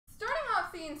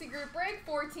CNC Group Break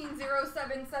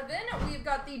 14077. We've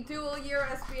got the dual year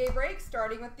SBA break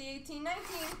starting with the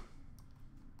 1819.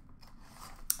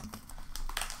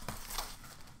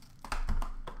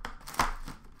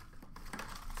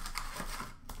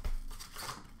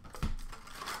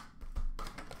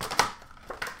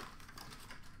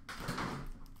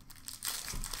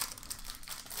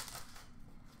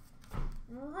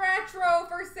 Retro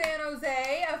for San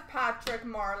Jose of Patrick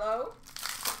Marleau.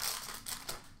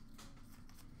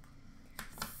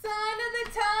 Sign of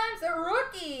the Times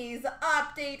rookies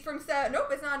update from nope,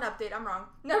 it's not an update. I'm wrong.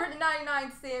 Number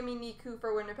 99, Sammy Niku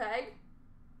for Winnipeg.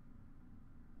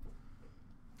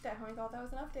 Definitely thought that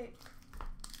was an update.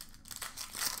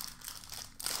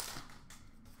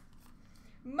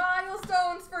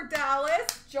 Milestones for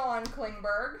Dallas, John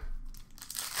Klingberg.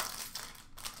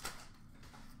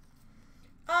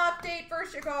 Update for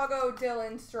Chicago,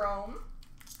 Dylan Strome.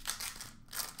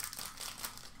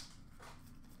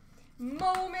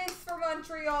 Moments for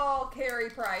Montreal, Carey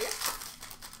Price.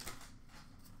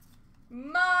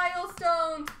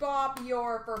 Milestones, Bob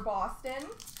Orr for Boston.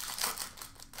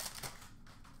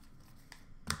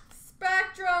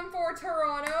 Spectrum for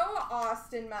Toronto,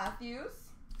 Austin Matthews.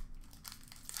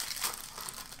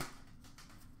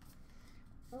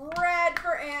 Red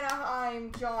for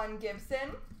Anaheim, John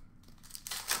Gibson.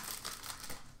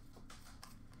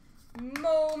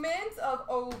 Moments of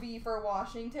OV for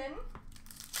Washington.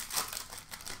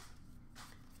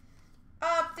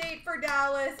 Update for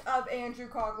Dallas of Andrew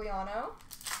Cogliano.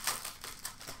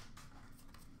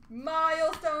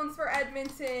 Milestones for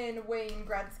Edmonton, Wayne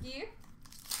Gretzky.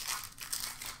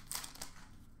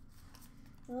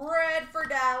 Red for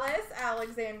Dallas,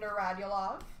 Alexander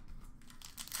Radulov.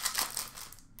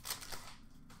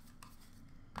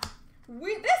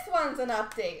 This one's an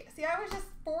update. See, I was just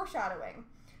foreshadowing.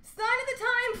 Sign of the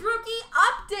Times rookie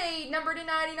update, number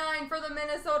 299 for the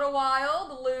Minnesota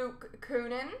Wild, Luke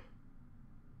Kunin.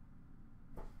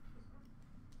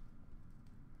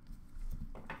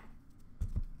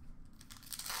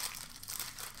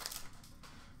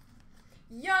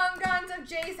 Young Guns of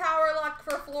Jace Howerluck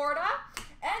for Florida.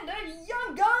 And a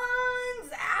Young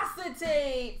Guns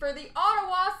acetate for the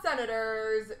Ottawa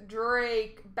Senators,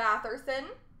 Drake Batherson.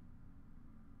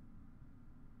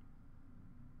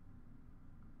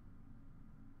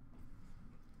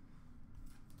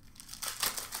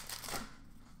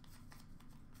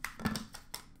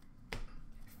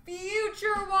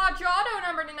 Future Watch Auto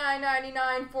number to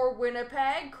 999 for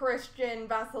Winnipeg, Christian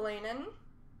Vasilinen.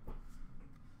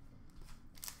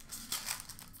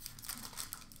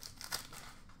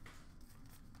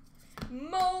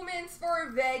 Moments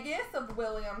for Vegas of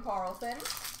William Karlsson.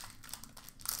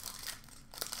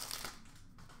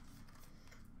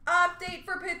 Update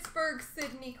for Pittsburgh,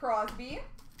 Sidney Crosby.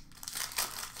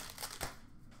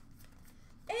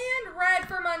 And red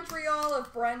for Montreal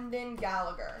of Brendan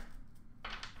Gallagher.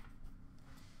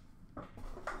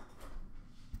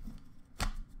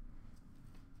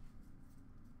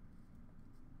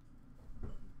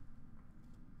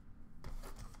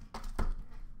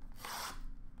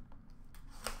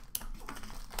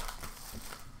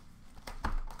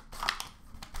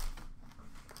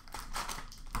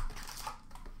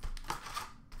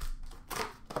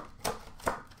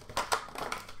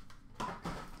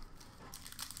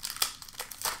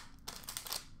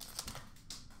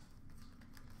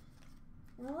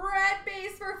 Red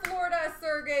base for Florida,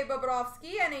 Sergei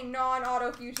Bobrovsky, and a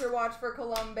non-auto future watch for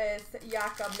Columbus,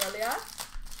 Jakub Lilia.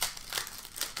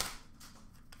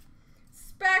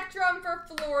 Spectrum for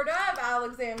Florida of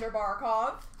Alexander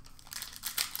Barkov.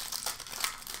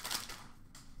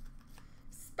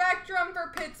 Spectrum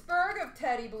for Pittsburgh of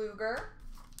Teddy Bluger.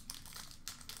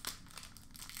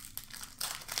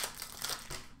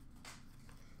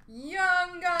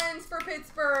 Young Guns for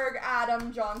Pittsburgh,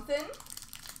 Adam Johnson.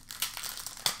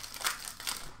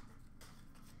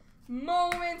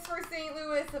 Moments for St.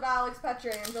 Louis of Alex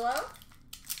Pietrangelo.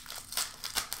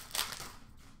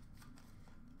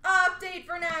 Update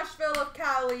for Nashville of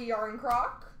Callie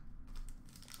Yarncroc.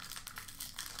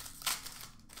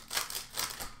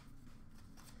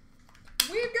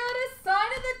 We've got a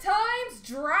Sign of the Times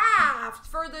draft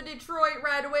for the Detroit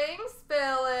Red Wings,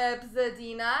 Philip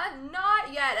Zadina.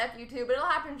 Not yet, FU2, but it'll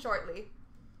happen shortly.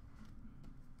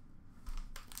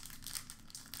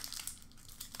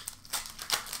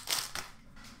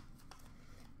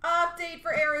 Update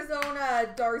for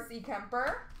Arizona, Darcy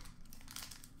Kemper.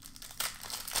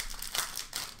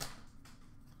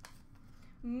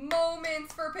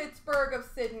 Moments for Pittsburgh of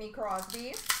Sidney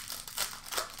Crosby.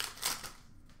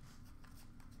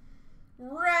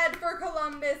 Red for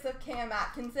Columbus of Cam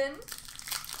Atkinson.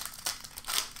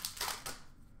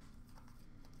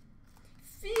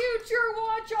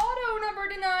 number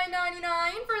to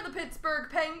 999 for the Pittsburgh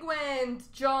Penguins,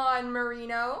 John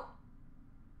Marino.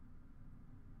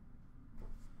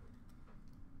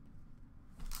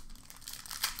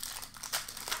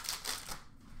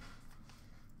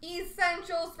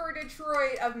 Essentials for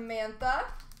Detroit of Mantha.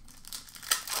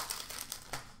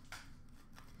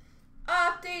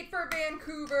 Update for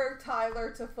Vancouver,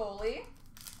 Tyler Toffoli.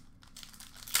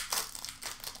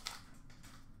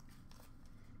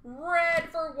 Red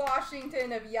for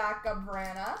Washington of Jakub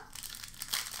Vrana.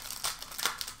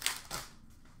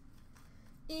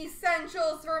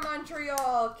 Essentials for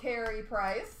Montreal, Carey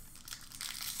Price.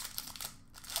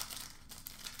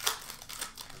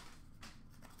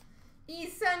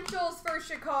 Essentials for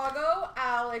Chicago,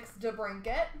 Alex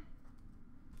DeBrincat.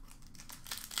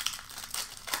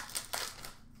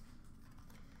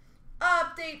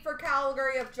 Update for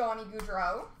Calgary of Johnny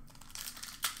Gaudreau.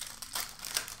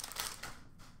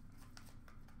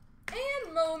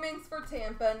 And moments for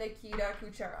Tampa, Nikita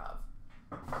Kucherov.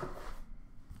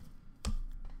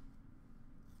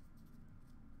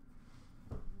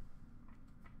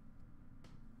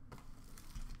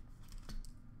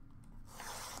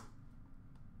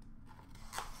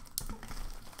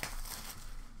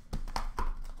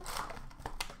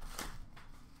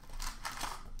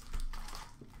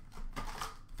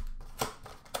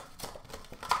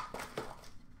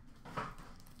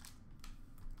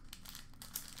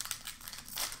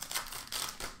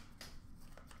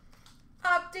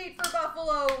 Update for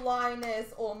Buffalo, Linus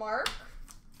Ullmark.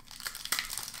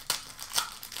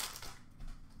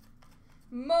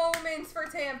 Moments for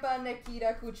Tampa,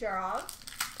 Nikita Kucherov.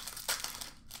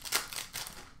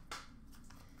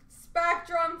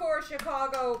 Spectrum for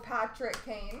Chicago, Patrick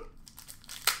Kane.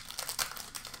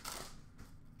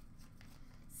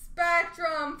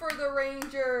 Spectrum for the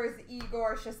Rangers,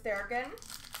 Igor Shesterkin.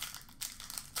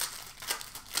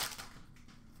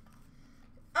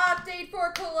 Update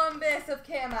for Columbus of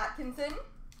Cam Atkinson.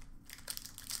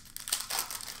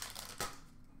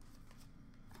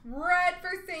 Red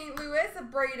for St. Louis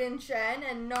of Braden Shen,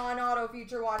 and non-auto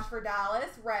feature watch for Dallas,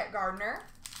 Rhett Gardner.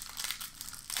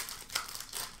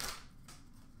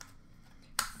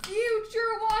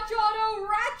 Future watch auto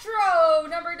retro,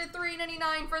 number to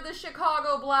 399 for the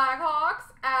Chicago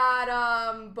Blackhawks,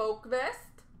 Adam Boqvist.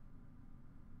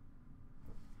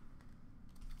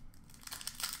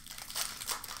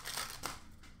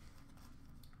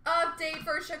 Update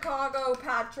for Chicago,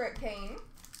 Patrick Kane.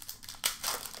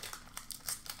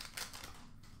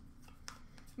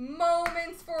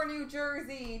 Moments for New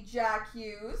Jersey, Jack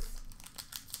Hughes.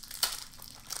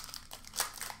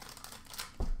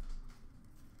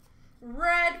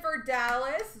 Red for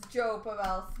Dallas, Joe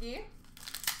Pavelski.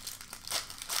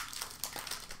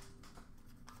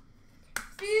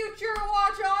 Future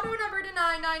watch auto, number to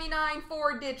 999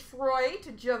 for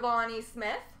Detroit, Giovanni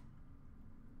Smith.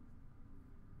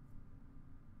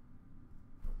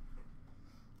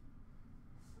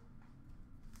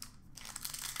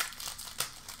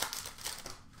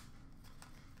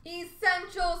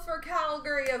 Essentials for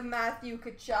Calgary of Matthew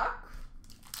Tkachuk.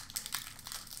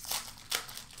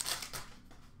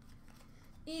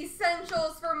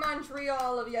 Essentials for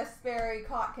Montreal of Jesperi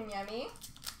Kotkaniemi.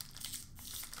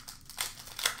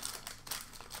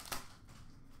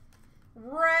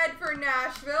 Red for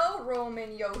Nashville,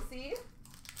 Roman Josi.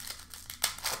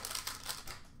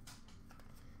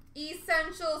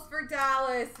 Essentials for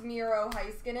Dallas, Miro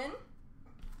Heiskanen.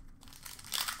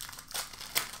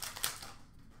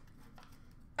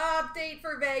 Update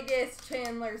for Vegas,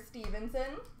 Chandler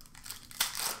Stevenson.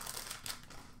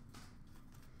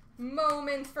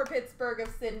 Moments for Pittsburgh of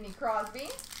Sidney Crosby.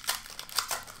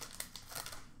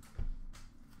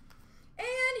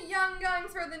 And Young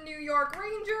Guns for the New York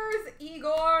Rangers,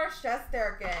 Igor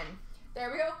Shesterkin.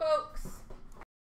 There we go, folks.